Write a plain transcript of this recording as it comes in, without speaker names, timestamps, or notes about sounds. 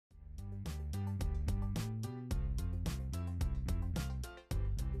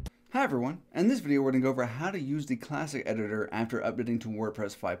Hi everyone, in this video we're going to go over how to use the classic editor after updating to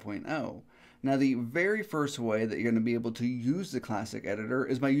WordPress 5.0. Now the very first way that you're going to be able to use the classic editor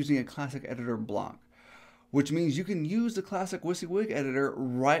is by using a classic editor block, which means you can use the classic WYSIWYG editor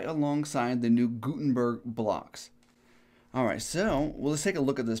right alongside the new Gutenberg blocks. Alright, so let's take a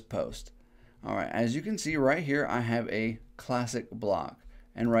look at this post. Alright, as you can see right here I have a classic block,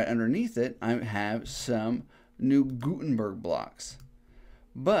 and right underneath it I have some new Gutenberg blocks.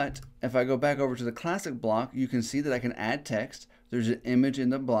 But if I go back over to the classic block, you can see that I can add text. There's an image in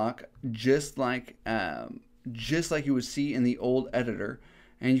the block, just like you would see in the old editor,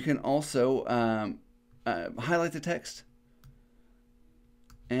 and you can also highlight the text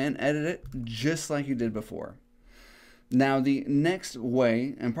and edit it just like you did before. Now the next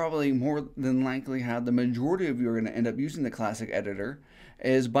way, and probably more than likely how the majority of you are going to end up using the classic editor,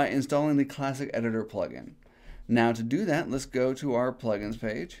 is by installing the classic editor plugin. Now to do that, let's go to our plugins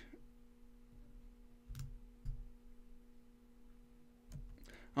page.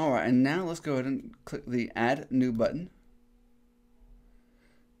 Alright, and now let's go ahead and click the Add New button.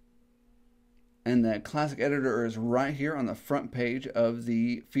 And the classic editor is right here on the front page of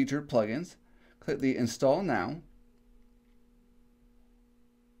the featured plugins. Click the Install Now.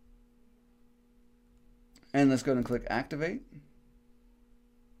 And let's go ahead and click Activate.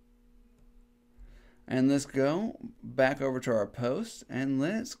 And let's go back over to our post and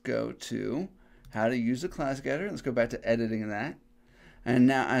let's go to how to use the classic editor. Let's go back to editing that. And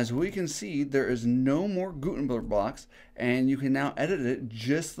now as we can see, there is no more Gutenberg blocks, and you can now edit it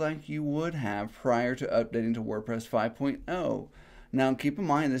just like you would have prior to updating to WordPress 5.0. Now keep in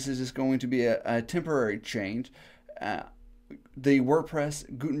mind, this is just going to be a temporary change. The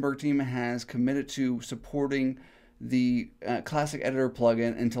WordPress Gutenberg team has committed to supporting the classic editor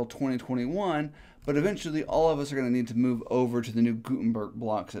plugin until 2021, but eventually all of us are going to need to move over to the new Gutenberg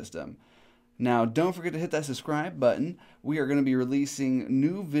block system. Now don't forget to hit that subscribe button. We are going to be releasing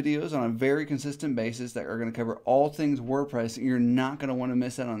new videos on a very consistent basis that are going to cover all things WordPress. You're not going to want to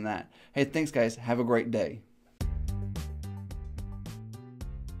miss out on that. Hey, thanks guys. Have a great day.